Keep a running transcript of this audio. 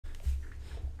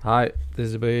Hi, this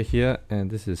is Bay here, and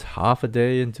this is half a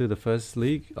day into the first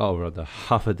league. Oh, rather,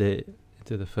 half a day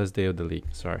into the first day of the league.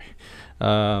 Sorry.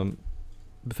 Um,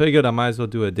 Figured I might as well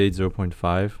do a day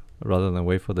 0.5 rather than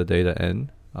wait for the day to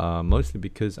end. Mostly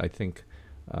because I think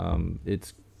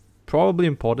it's probably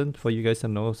important for you guys to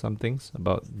know some things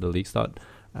about the league start.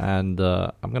 And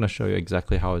I'm going to show you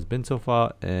exactly how it's been so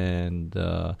far, and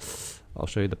I'll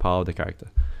show you the power of the character.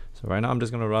 So right now I'm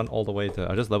just going to run all the way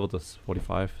to, I just leveled to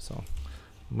 45, so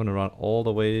I'm gonna run all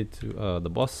the way to the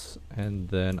boss, and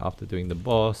then after doing the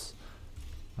boss,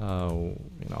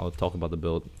 I'll talk about the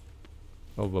build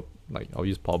over, like I'll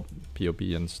use POP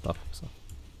and stuff. So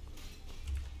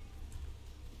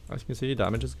as you can see,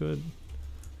 damage is good.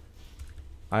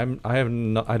 I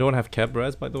don't have cap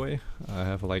res, by the way. I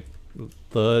have like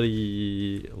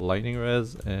 30 lightning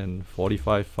res and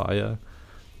 45 fire.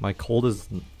 My cold is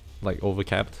like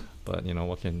overcapped, but you know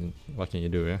what can you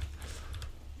do, yeah?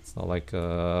 It's not like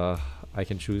I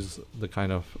can choose the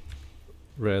kind of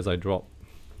rares I drop.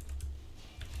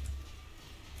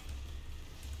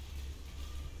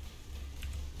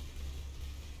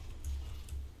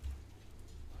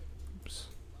 Oops.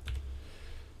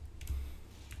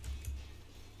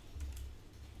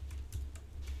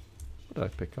 What did I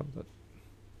pick up? That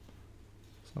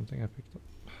something I picked up.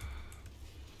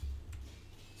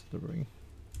 It's the ring.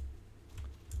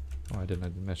 Oh, I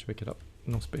didn't manage to pick it up.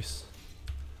 No space.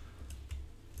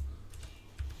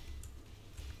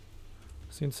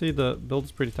 So you can see the build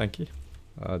is pretty tanky.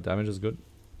 Damage is good.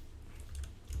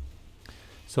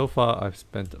 So far I've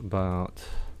spent about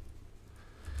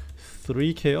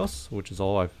 3 chaos, which is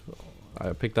all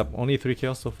I picked up only 3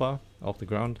 chaos so far off the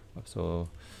ground. So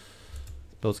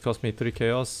builds cost me 3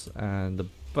 chaos and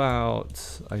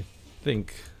about, I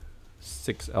think,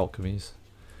 6 alchemies.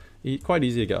 Quite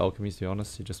easy to get alchemies, to be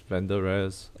honest. You just vendor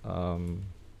rares. A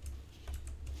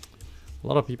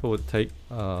lot of people would take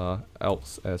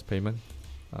elks as payment.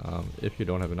 If you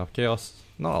don't have enough chaos.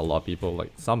 Not a lot of people,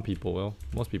 like some people will.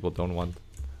 Most people don't want.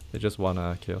 They just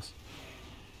want chaos.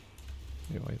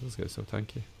 Anyway, this guy's so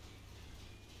tanky.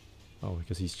 Oh,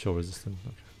 because he's chill resistant.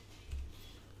 Okay.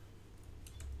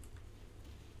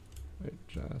 Wait,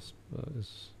 Jasper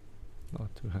is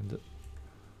not two-handed.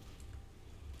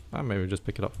 Maybe just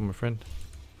pick it up from a friend.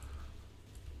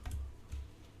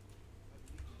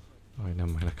 Oh, never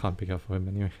mind, I can't pick up for him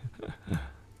anyway.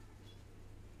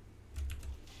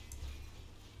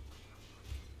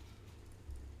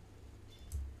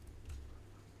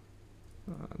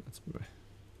 That's bad.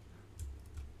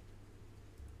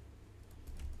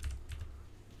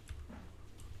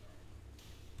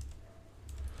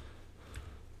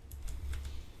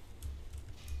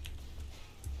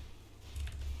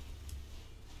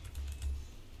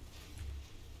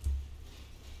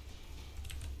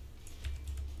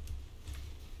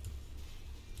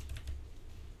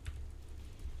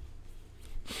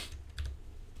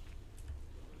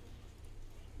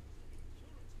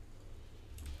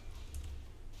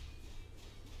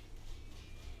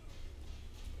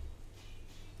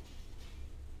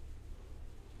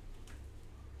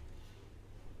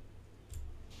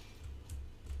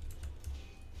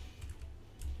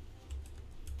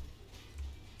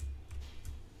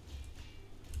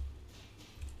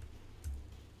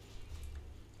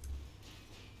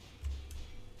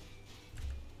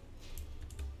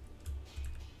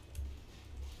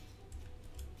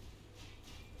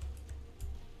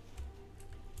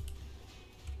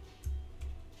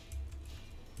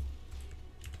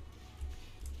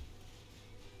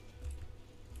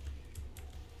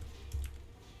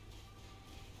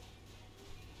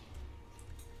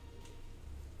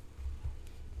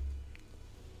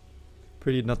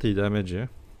 Pretty nutty damage, yeah.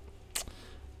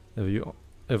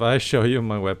 If I show you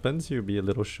my weapons, you'll be a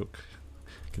little shook.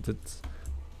 Cause it's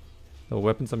the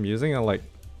weapons I'm using are like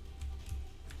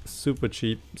super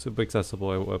cheap, super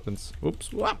accessible weapons.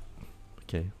 Oops, whap.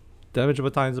 Okay, damage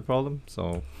over time is a problem,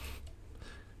 so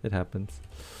it happens.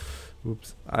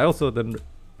 Oops. I also didn't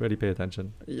really pay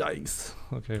attention. Yikes.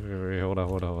 Okay, wait, hold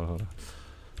on.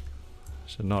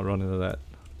 Should not run into that.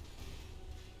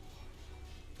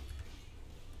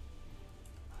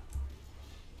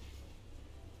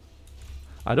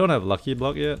 I don't have lucky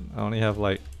block yet. I only have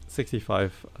like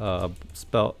 65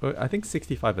 spell, I think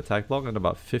 65 attack block and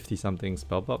about 50 something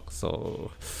spell block.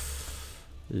 So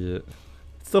yeah,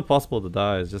 it's still possible to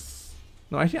die. It's just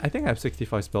no. I think I have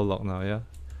 65 spell block now. Yeah,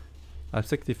 I have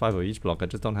 65 of each block. I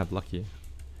just don't have lucky.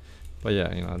 But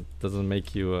yeah, you know, it doesn't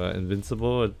make you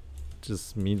invincible. It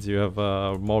just means you have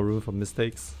more room for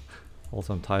mistakes.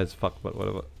 Also, I'm tired as fuck, but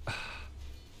whatever.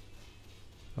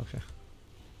 Okay.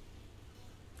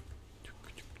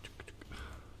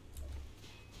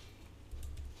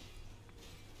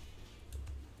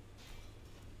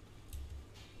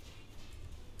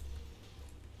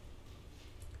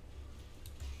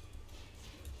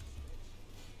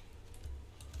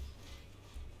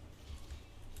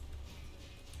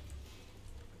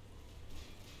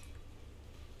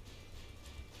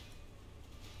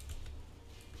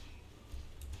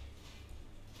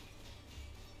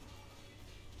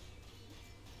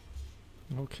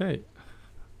 Okay,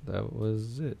 that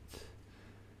was it.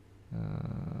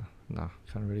 Nah,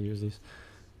 can't really use these.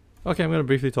 Okay, I'm gonna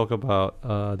briefly talk about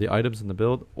the items in the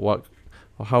build,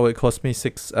 how it cost me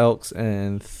 6 elks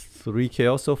and 3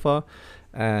 chaos so far,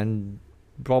 and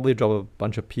probably drop a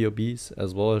bunch of POBs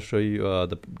as well as show you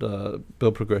the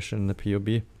build progression in the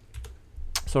POB.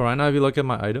 So right now, if you look at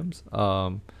my items,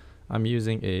 I'm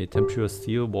using a Tempestuous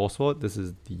Steel War Sword. This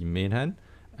is the main hand,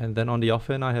 and then on the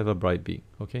offhand I have a Bright Beak.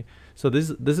 Okay, so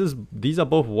these are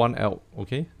both 1 elk.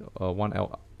 Okay, 1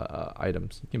 elk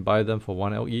items. You can buy them for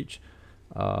 1 elk each.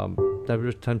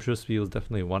 Tempestuous Steel is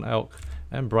definitely 1 elk,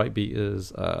 and Bright Beak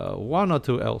is 1 or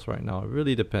 2 elks right now. It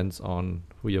really depends on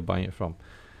who you're buying it from.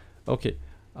 Okay,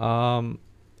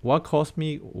 what cost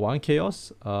me 1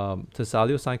 chaos?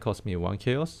 Thessalio sign cost me 1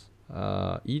 chaos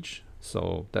each,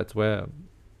 so that's where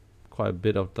quite a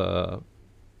bit of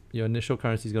your initial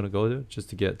currency is going to go to, just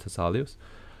to get Thessalios.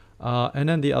 And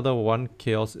then the other 1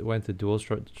 chaos went to dual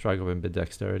strike of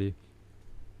Ambidexterity.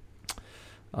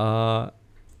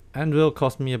 Anvil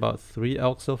cost me about 3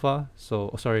 elks so far. So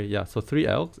 3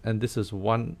 elks, and this is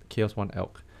 1 chaos, 1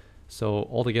 elk. So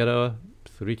altogether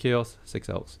 3 chaos, 6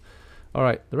 elks.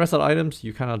 Alright, the rest of the items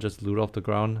you kind of just loot off the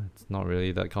ground. It's not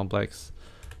really that complex.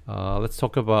 Let's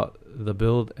talk about the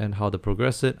build and how to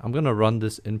progress it. I'm going to run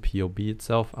this in POB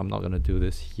itself. I'm not going to do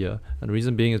this here. And the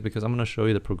reason being is because I'm going to show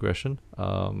you the progression,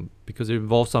 because it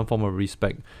involves some form of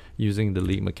respec using the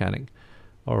league mechanic.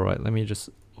 Alright, let me just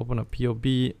open up POB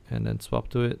and then swap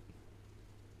to it.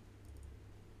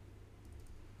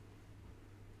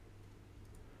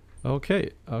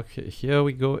 Okay, here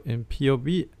we go in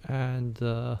POB, and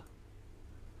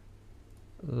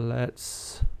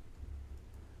let's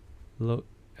look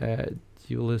at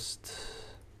duelist.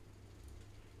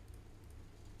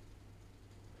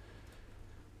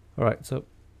 Alright, so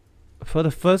for the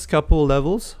first couple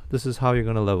levels, this is how you're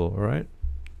gonna level. Alright,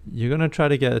 you're gonna try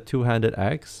to get a 2-handed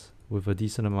axe with a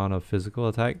decent amount of physical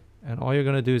attack, and all you're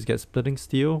gonna do is get splitting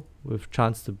steel with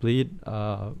chance to bleed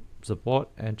support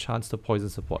and chance to poison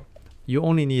support. You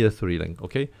only need a 3-link,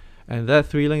 okay? And that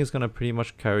 3-link is gonna pretty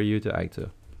much carry you to Act 2.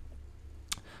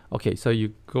 Okay, so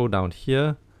you go down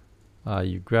here,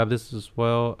 you grab this as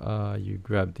well, you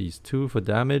grab these 2 for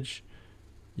damage,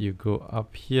 you go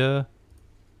up here,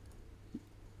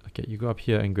 okay, you go up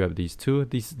here and grab these 2.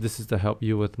 This is to help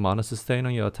you with mana sustain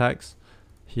on your attacks.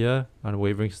 Here,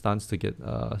 unwavering stance to get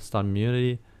stun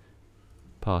immunity.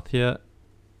 Path here,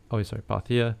 path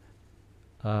here.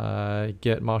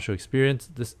 Get martial experience.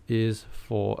 This is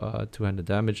for 200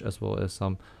 damage as well as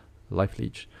some life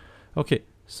leech. Okay,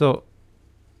 so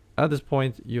at this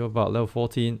point you're about level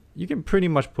 14. You can pretty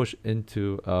much push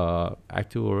into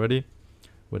Act 2 already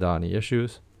without any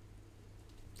issues.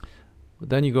 But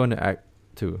then you go into Act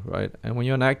 2, right? And when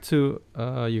you're in Act 2,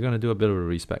 you're gonna do a bit of a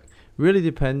respec. Really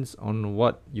depends on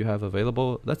what you have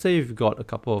available. Let's say you've got a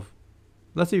couple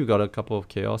of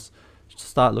chaos.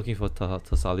 Start looking for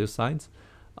Thessalio signs.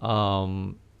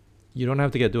 You don't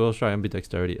have to get dual strike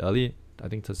ambidexterity early. I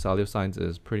think Thessalio signs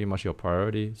is pretty much your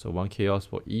priority. So 1 chaos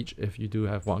for each if you do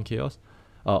have 1 chaos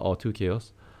or 2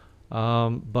 chaos.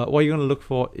 But what you're gonna look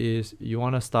for is you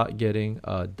want to start getting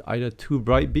either 2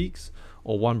 bright beaks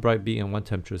or 1 bright beak and 1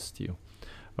 tempestuous steel.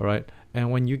 All right, and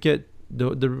when you get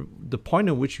the point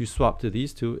at which you swap to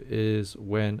these 2 is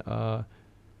when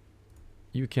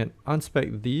you can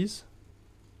unspec these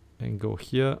and go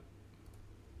here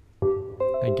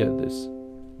and get this,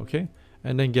 okay,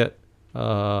 and then get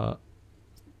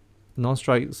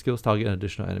non-strike skills target an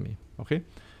additional enemy. Okay,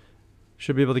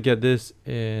 should be able to get this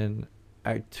in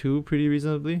Act 2 pretty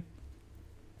reasonably,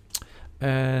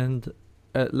 and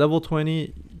at level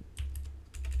 20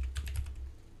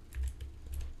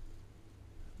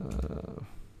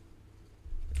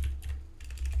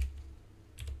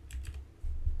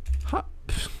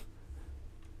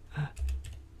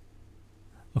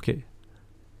 okay,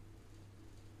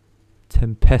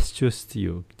 Tempestuous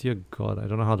Steel. Dear God, I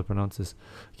don't know how to pronounce this.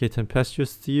 Okay,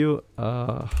 Tempestuous Steel,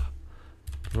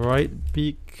 Bright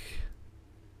Beak.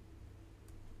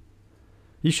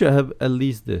 You should have at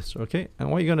least this, okay?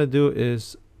 And what you're gonna do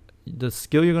is the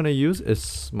skill you're gonna use is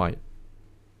Smite.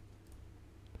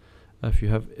 If you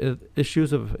have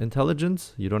issues of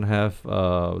intelligence, you don't have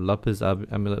Lapis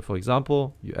Amulet, for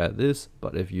example, you add this.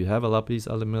 But if you have a Lapis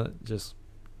Amulet,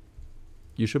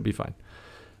 you should be fine.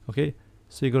 Okay,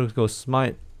 so you're gonna go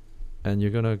Smite, and you're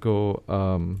gonna go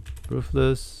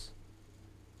Ruthless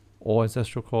or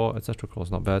Ancestral Core. Ancestral Core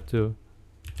is not bad too.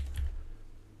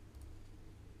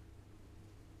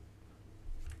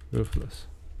 Ruthless.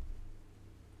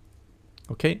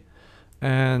 Okay,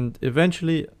 and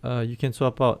eventually you can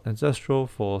swap out Ancestral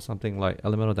for something like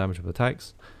Elemental Damage of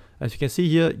Attacks, As you can see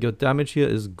here, your damage here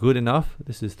is good enough.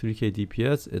 This is 3k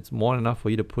DPS. It's more than enough for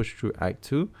you to push through Act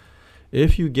 2.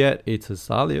 If you get a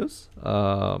Thessalios,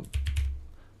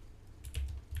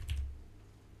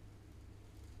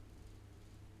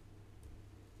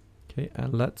 okay,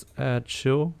 and let's add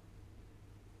chill.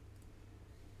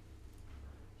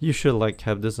 You should like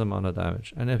have this amount of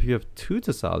damage. And if you have 2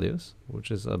 Thessalios,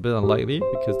 which is a bit unlikely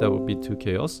because that would be 2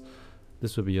 chaos,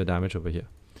 this would be your damage over here.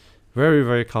 Very,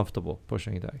 very comfortable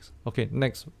pushing attacks. Okay,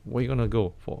 next, what are you gonna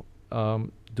go for?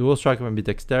 Dual strike of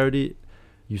Ambidexterity.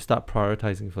 You start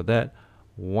prioritizing for that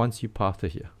once you path to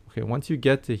here. Okay, once you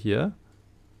get to here,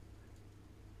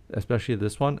 especially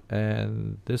this one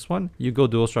and this one, you go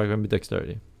dual strike of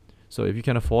Ambidexterity. So if you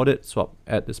can afford it, swap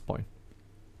at this point.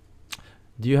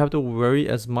 Do you have to worry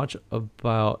as much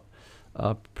about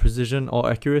precision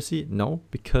or accuracy? No,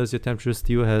 because your Tempestuous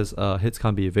Steel has hits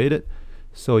can't be evaded.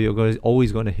 So you're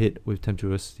always going to hit with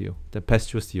Tempestuous Steel.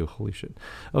 Tempestuous Steel, holy shit.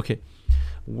 Okay,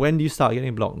 when do you start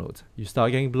getting block nodes? You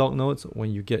start getting block nodes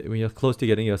when you're close to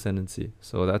getting your Ascendancy.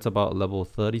 So that's about level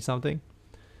 30 something.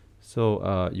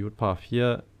 So you would path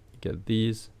here, get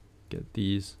these, get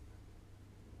these,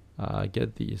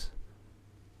 get these,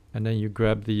 and then you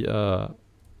grab the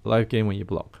life gain when you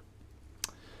block.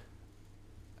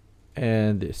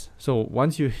 And this. So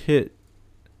once you hit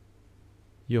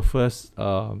your first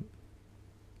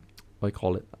what I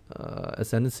call it,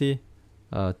 Ascendancy,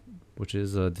 which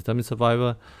is a Determined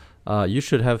Survivor, you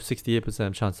should have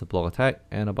 68% chance to block attack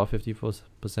and about 54%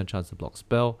 chance to block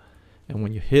spell. And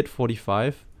when you hit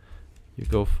 45, you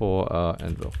go for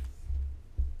Anvil.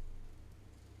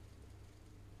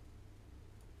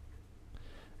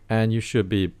 And you should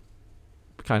be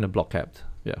kind of block capped,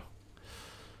 yeah.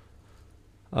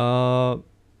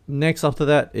 Next after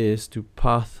that is to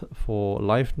path for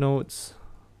life nodes.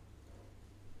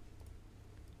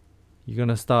 You're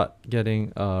gonna start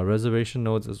getting reservation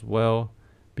nodes as well,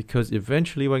 because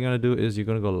eventually what you're gonna do is you're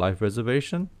gonna go life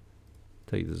reservation,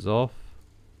 take this off,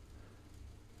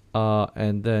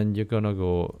 and then you're gonna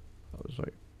go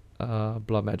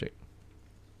blood magic.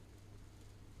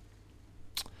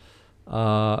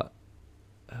 Yeah,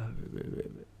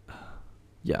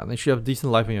 and you should have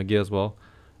decent life in your gear as well.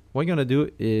 What you're gonna do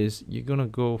is you're gonna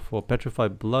go for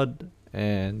Petrified Blood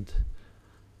and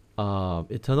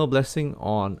Eternal Blessing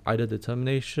on either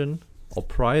Determination or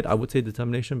Pride. I would say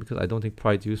Determination because I don't think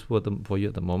Pride's useful for you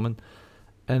at the moment.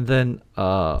 And then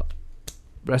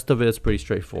rest of it is pretty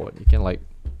straightforward. You can like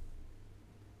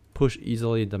push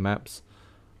easily the maps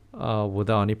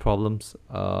without any problems.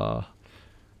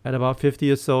 At about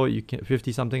 50 or so,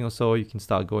 50 something or so, you can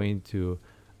start going to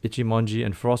Ichimonji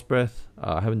and Frost Breath.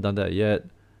 I haven't done that yet.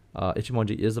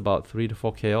 Ichimonji is about 3 to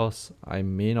 4 chaos. I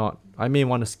may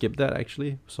want to skip that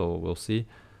actually, so we'll see.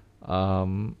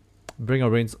 Bring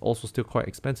of Rain's also still quite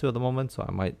expensive at the moment, so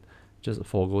I might just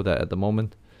forego that at the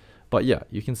moment. But yeah,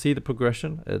 you can see the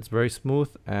progression. It's very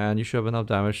smooth, and you should have enough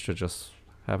damage to just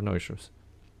have no issues.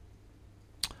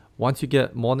 Once you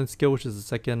get Modern Skill, which is the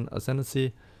second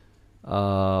Ascendancy,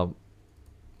 yeah,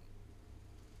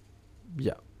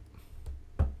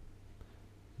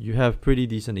 you have pretty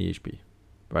decent EHP,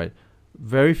 right?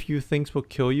 Very few things will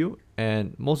kill you,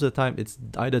 and most of the time it's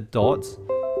either dots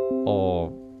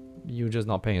or you just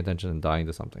not paying attention and dying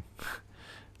to something,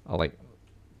 or like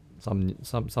some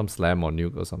slam or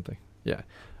nuke or something. Yeah.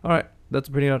 All right, that's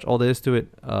pretty much all there is to it.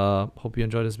 Hope you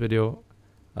enjoyed this video.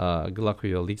 Good luck with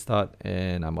your league start,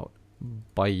 and I'm out.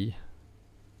 Bye.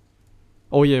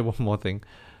 Oh yeah, one more thing.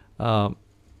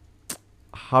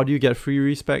 How do you get free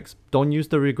respecs? Don't use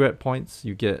the regret points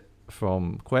you get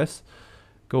from quests.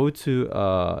 Go to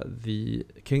the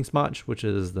King's March, which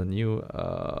is the new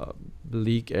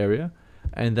league area,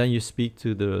 and then you speak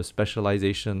to the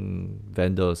specialization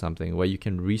vendor or something where you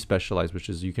can respecialize, which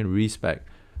is you can respec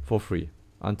for free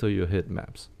until you hit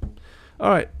maps.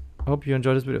 Alright, I hope you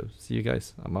enjoyed this video. See you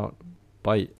guys. I'm out. Bye.